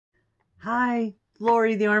Hi,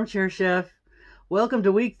 Lori, the armchair chef. Welcome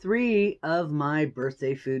to week 3 of my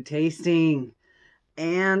birthday food tasting.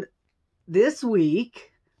 And this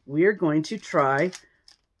week, we're going to try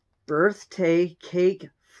birthday cake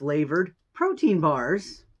flavored protein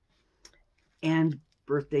bars and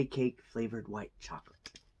birthday cake flavored white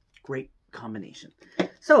chocolate. Great combination.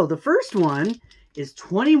 So, the first one is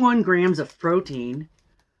 21 grams of protein,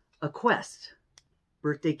 a Quest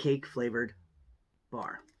birthday cake flavored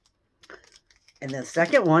bar. And the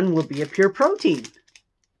second one will be a pure protein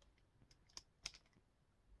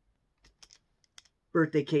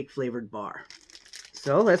birthday cake flavored bar.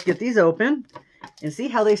 So let's get these open and see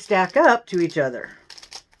how they stack up to each other.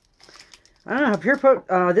 I don't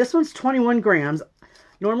know, this one's 21 grams.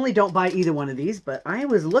 Normally don't buy either one of these, but I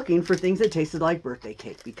was looking for things that tasted like birthday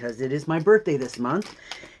cake because it is my birthday this month.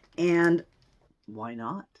 And why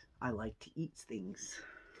not? I like to eat things.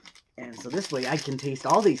 And so this way I can taste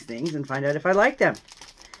all these things and find out if I like them.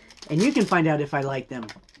 And you can find out if I like them.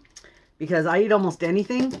 Because I eat almost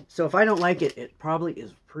anything. So if I don't like it, it probably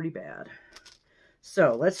is pretty bad.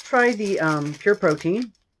 So let's try the pure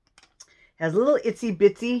protein. Has little itsy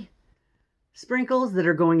bitsy sprinkles that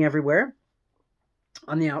are going everywhere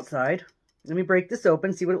on the outside. Let me break this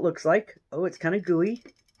open, see what it looks like. Oh, it's kind of gooey.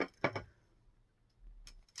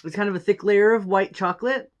 It's kind of a thick layer of white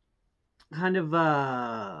chocolate. Kind of,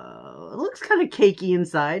 it looks kind of cakey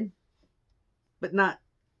inside. But not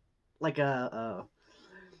like a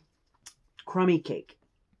crummy cake,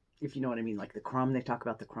 if you know what I mean, like the crumb. They talk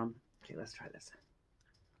about the crumb. Okay, let's try this.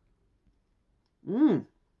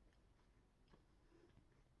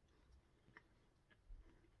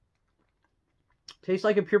 Tastes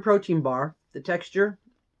like a pure protein bar. The texture,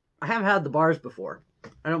 I have had the bars before.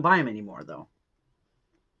 I don't buy them anymore though.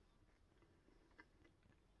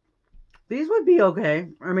 These would be okay.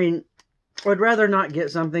 I mean, I'd rather not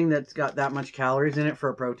get something that's got that much calories in it for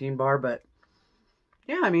a protein bar, but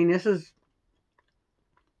yeah, I mean, if this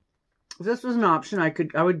was an option,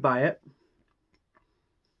 I would buy it.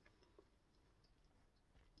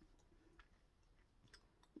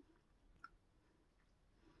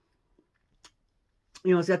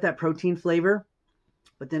 You know, it's got that protein flavor,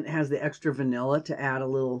 but then it has the extra vanilla to add a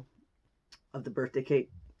little of the birthday cake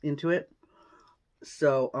into it.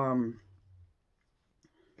 So,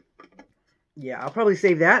 yeah, I'll probably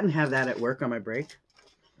save that and have that at work on my break.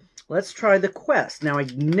 Let's try the Quest. Now, I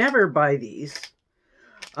never buy these.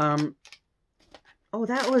 Oh,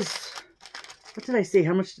 that was, what did I say?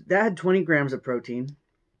 How much? That had 20 grams of protein.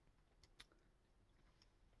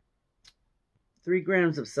 3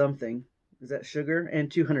 grams of something. Is that sugar?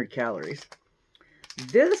 And 200 calories.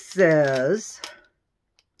 This says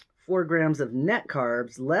 4 grams of net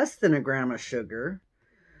carbs, less than a gram of sugar,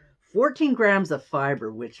 14 grams of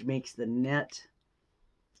fiber, which makes the net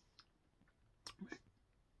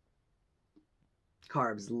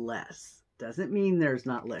carbs less. Doesn't mean there's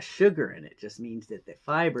not less sugar in it. Just means that the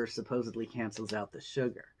fiber supposedly cancels out the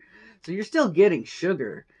sugar. So you're still getting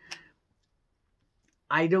sugar.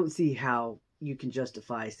 I don't see how you can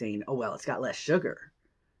justify saying, oh, well, it's got less sugar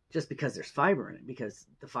just because there's fiber in it, because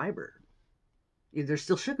the fiber, there's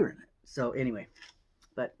still sugar in it. So anyway,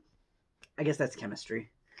 but I guess that's chemistry.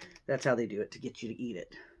 That's how they do it to get you to eat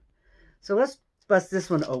it. So let's bust this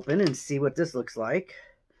one open and see what this looks like.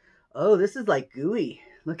 Oh, this is like gooey.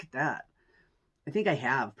 Look at that. I think I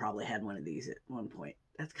have probably had one of these at one point.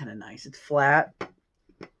 That's kind of nice. It's flat.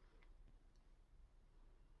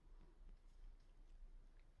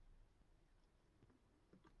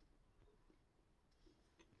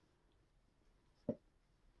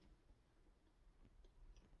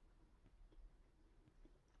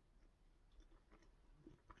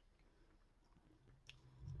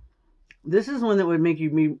 This is one that would make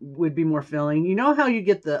you would be more filling. You know how you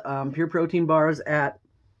get the pure protein bars at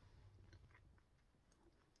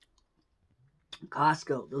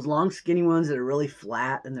Costco? Those long skinny ones that are really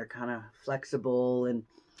flat and they're kind of flexible and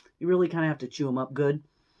you really kind of have to chew them up good.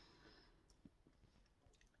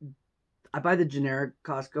 I buy the generic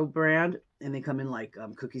Costco brand and they come in like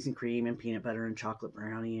cookies and cream and peanut butter and chocolate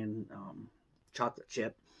brownie and chocolate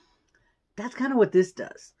chip. That's kind of what this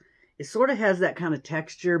does. It sort of has that kind of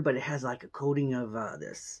texture, but it has like a coating of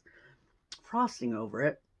this frosting over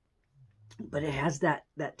it. But it has that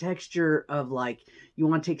texture of like you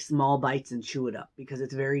want to take small bites and chew it up because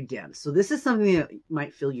it's very dense. So this is something that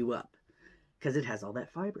might fill you up because it has all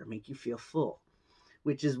that fiber, make you feel full,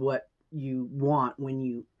 which is what you want when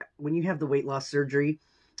you have the weight loss surgery,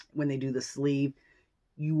 when they do the sleeve.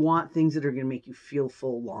 You want things that are going to make you feel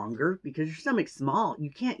full longer because your stomach's small. You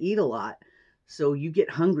can't eat a lot. So you get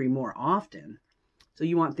hungry more often. So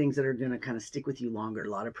you want things that are going to kind of stick with you longer, a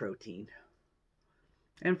lot of protein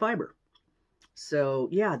and fiber. So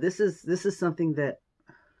yeah, this is something that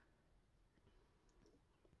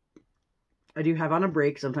I do have on a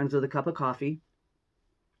break, sometimes with a cup of coffee,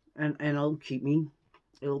 and it'll keep me,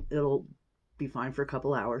 it'll be fine for a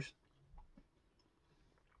couple hours.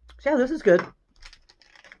 So yeah, this is good.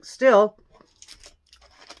 Still,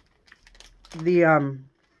 the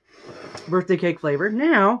birthday cake flavor.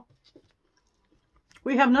 Now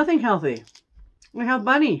we have nothing healthy. We have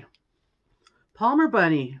bunny, Palmer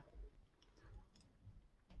bunny.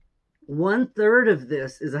 1/3 of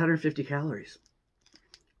this is 150 calories.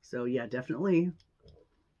 So yeah, definitely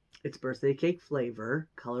it's birthday cake flavor,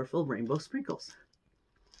 colorful rainbow sprinkles.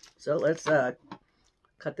 So let's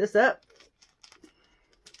cut this up.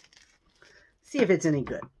 See if it's any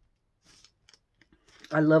good.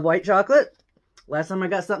 I love white chocolate. Last time I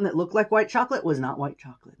got something that looked like white chocolate was not white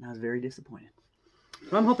chocolate, and I was very disappointed.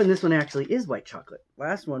 So I'm hoping this one actually is white chocolate.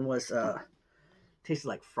 Last one was tasted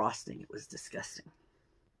like frosting. It was disgusting.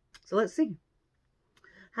 So let's see.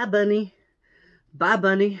 Hi, bunny. Bye,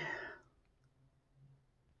 bunny.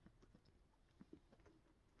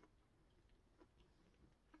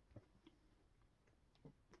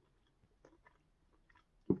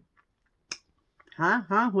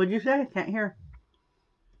 Huh? What'd you say? Can't hear.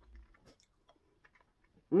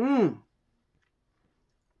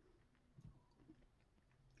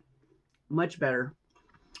 Much better.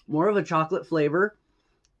 More of a chocolate flavor.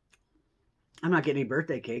 I'm not getting any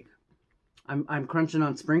birthday cake. I'm crunching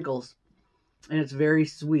on sprinkles, and it's very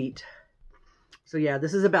sweet. So yeah,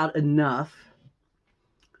 this is about enough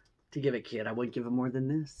to give a kid. I wouldn't give him more than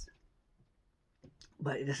this.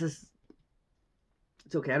 But this is,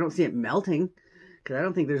 it's okay. I don't see it melting because I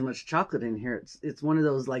don't think there's much chocolate in here. It's one of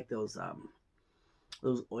those, like those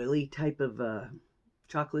oily type of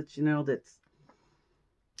chocolates, you know, that's,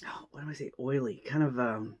 oh, what do I say, oily, kind of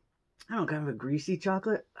I don't know, kind of a greasy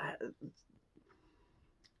chocolate.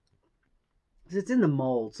 It's in the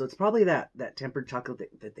mold, so it's probably that tempered chocolate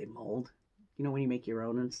that they mold, you know, when you make your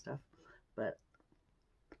own and stuff. But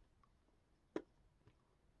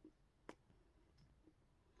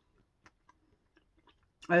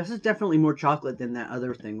this is definitely more chocolate than that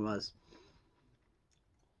other thing was.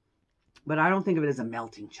 But I don't think of it as a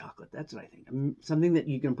melting chocolate. That's what I think. Something that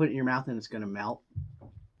you can put in your mouth and it's going to melt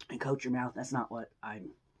and coat your mouth. That's not what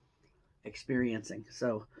I'm experiencing.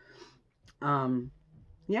 So,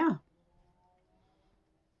 yeah.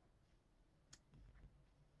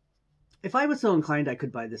 If I was so inclined, I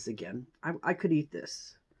could buy this again. I could eat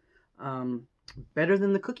this. Better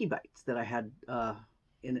than the cookie bites that I had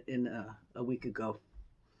in a week ago.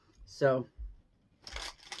 So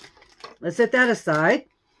let's set that aside.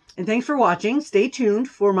 And thanks for watching. Stay tuned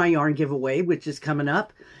for my yarn giveaway, which is coming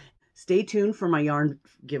up. Stay tuned for my yarn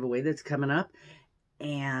giveaway that's coming up.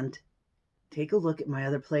 And take a look at my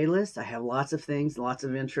other playlist. I have lots of things, lots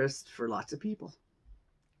of interest for lots of people.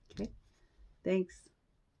 Okay. Thanks.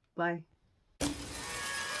 Bye.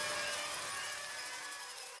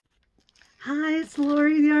 Hi, it's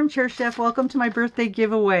Lori, the Armchair Chef. Welcome to my birthday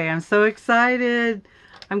giveaway. I'm so excited.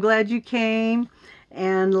 I'm glad you came.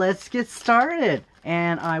 And let's get started.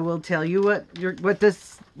 And I will tell you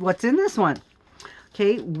what's in this one.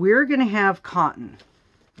 Okay, we're gonna have cotton.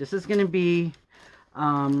 This is gonna be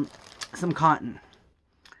some cotton.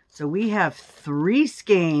 So we have 3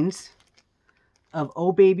 skeins of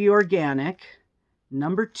Oh Baby Organic,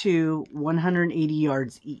 number 2, 180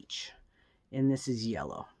 yards each. And this is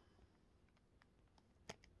yellow.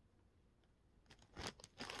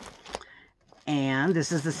 And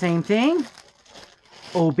this is the same thing.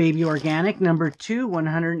 Oh Baby Organic, number 2,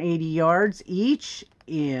 180 yards each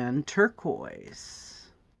in turquoise.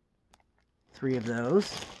 3 of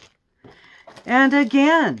those. And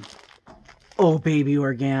again, Oh Baby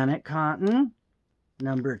Organic cotton,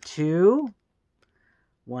 number 2,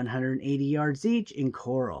 180 yards each in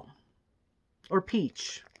coral. Or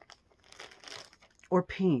peach. Or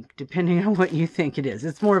pink, depending on what you think it is.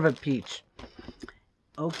 It's more of a peach.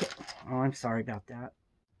 Okay. Oh, I'm sorry about that.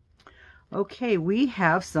 Okay, we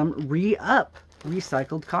have some Re-Up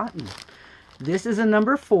recycled cotton. This is a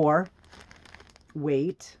number 4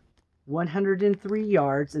 weight, 103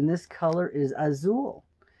 yards, and this color is azul.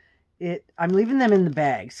 I'm leaving them in the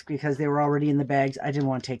bags because they were already in the bags. I didn't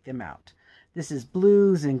want to take them out. This is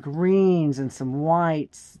blues and greens and some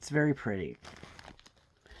whites. It's very pretty.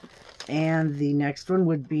 And the next one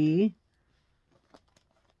would be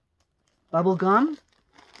bubblegum,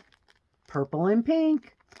 purple and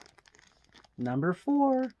pink. Number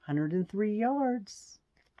 4, 103 yards.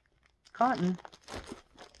 Cotton.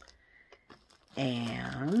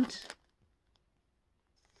 And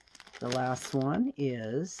The last one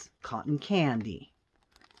is cotton candy.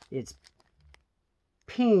 It's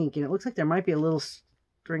pink, and it looks like there might be a little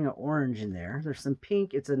string of orange in there. There's some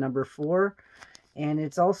pink. It's a number 4, and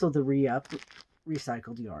it's also the re-up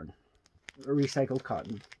recycled yarn, or recycled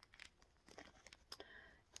cotton.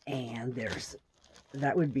 And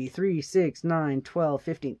that would be 3, 6, 9, 12,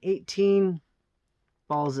 15, 18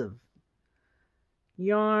 balls of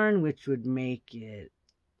yarn, which would make it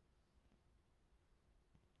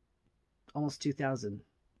almost 2,000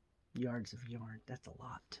 yards of yarn. That's a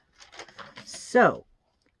lot. So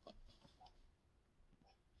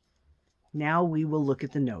now we will look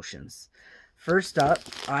at the notions. First up,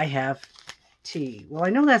 I have tea. Well, I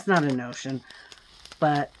know that's not a notion,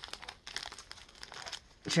 but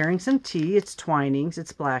sharing some tea. It's Twinings.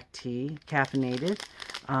 It's black tea, caffeinated.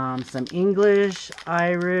 Some English,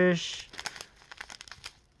 Irish,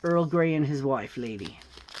 Earl Grey and his wife, lady.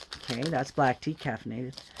 Okay, that's black tea,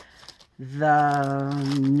 caffeinated. The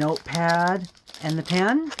notepad and the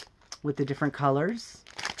pen with the different colors.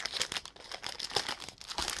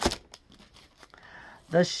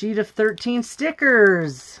 The sheet of 13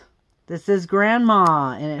 stickers. This is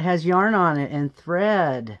Grandma, and it has yarn on it, and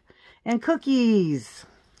thread, and cookies.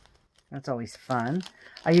 That's always fun.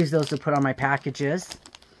 I use those to put on my packages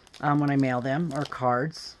when I mail them, or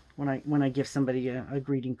cards, when I give somebody a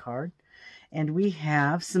greeting card. And we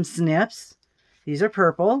have some snips. These are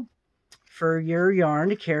purple for your yarn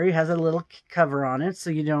to carry. It has a little cover on it so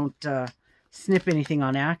you don't snip anything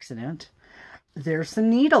on accident. There's some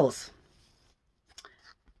needles.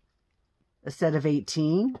 A set of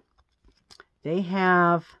 18. They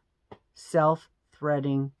have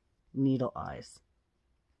self-threading needle eyes.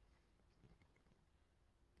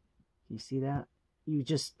 You see that? You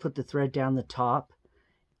just put the thread down the top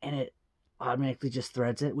and it automatically just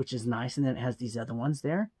threads it, which is nice. And then it has these other ones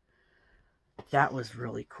there. That was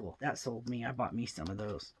really cool. That sold me. I bought me some of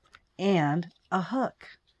those. And a hook.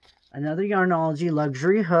 Another Yarnology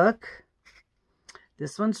luxury hook.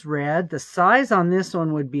 This one's red. The size on this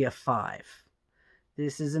one would be a 5.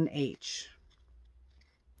 This is an H.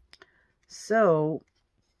 So,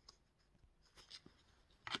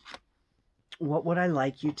 what would I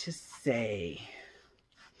like you to say?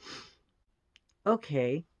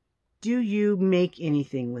 Okay, do you make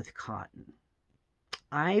anything with cotton?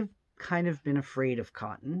 I've kind of been afraid of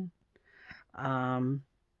cotton. You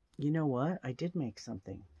know what? I did make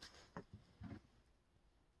something.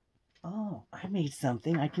 Oh, I made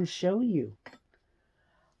something. I can show you.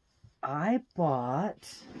 I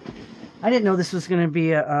didn't know this was going to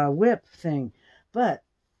be a whip thing, but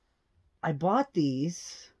I bought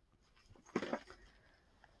these.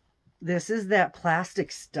 This is that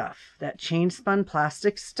plastic stuff, that chain spun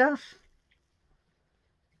plastic stuff.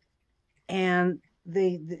 And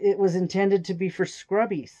it was intended to be for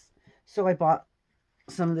scrubbies. So I bought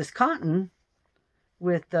some of this cotton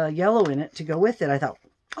with yellow in it to go with it. I thought,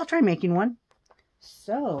 I'll try making one.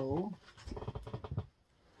 So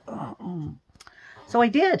I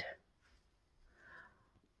did.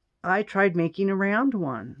 I tried making a round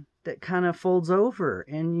one that kind of folds over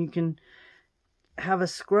and you can have a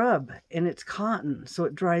scrub, and it's cotton so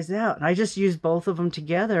it dries out. And I just used both of them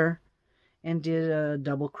together and did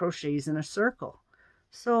double crochets in a circle.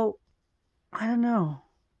 So I don't know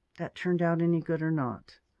if that turned out any good or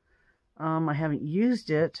not. I haven't used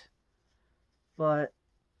it, but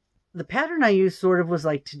the pattern I used sort of was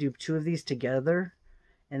like to do 2 of these together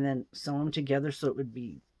and then sew them together so it would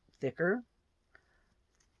be thicker.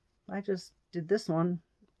 I just did this one,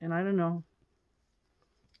 and I don't know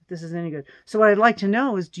if this is any good. So what I'd like to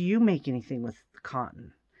know is, do you make anything with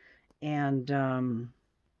cotton? And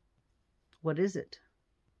what is it?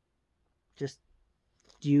 Just,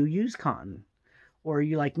 do you use cotton? Or are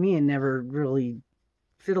you like me and never really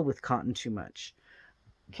fiddle with cotton too much?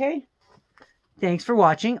 Okay. Thanks for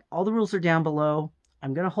watching. All the rules are down below.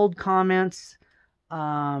 I'm going to hold comments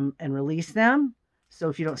and release them. So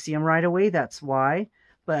if you don't see them right away, that's why.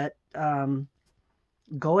 But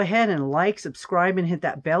go ahead and like, subscribe, and hit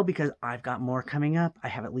that bell because I've got more coming up. I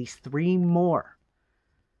have at least 3 more.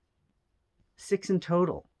 6 in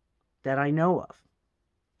total that I know of.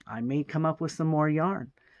 I may come up with some more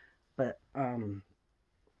yarn. But,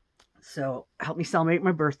 so help me celebrate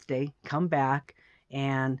my birthday. Come back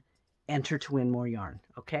and enter to win more yarn.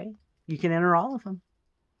 Okay? You can enter all of them.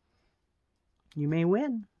 You may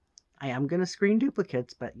win. I am going to screen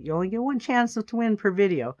duplicates, but you only get 1 chance to win per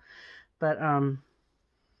video. But, so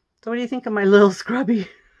what do you think of my little scrubby?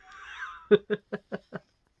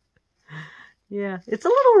 Yeah, it's a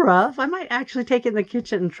little rough. I might actually take it in the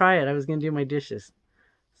kitchen and try it. I was going to do my dishes.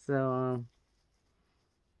 So,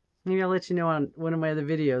 Maybe I'll let you know on one of my other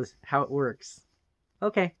videos how it works.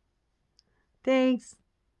 Okay. Thanks.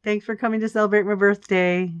 Thanks for coming to celebrate my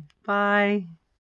birthday. Bye.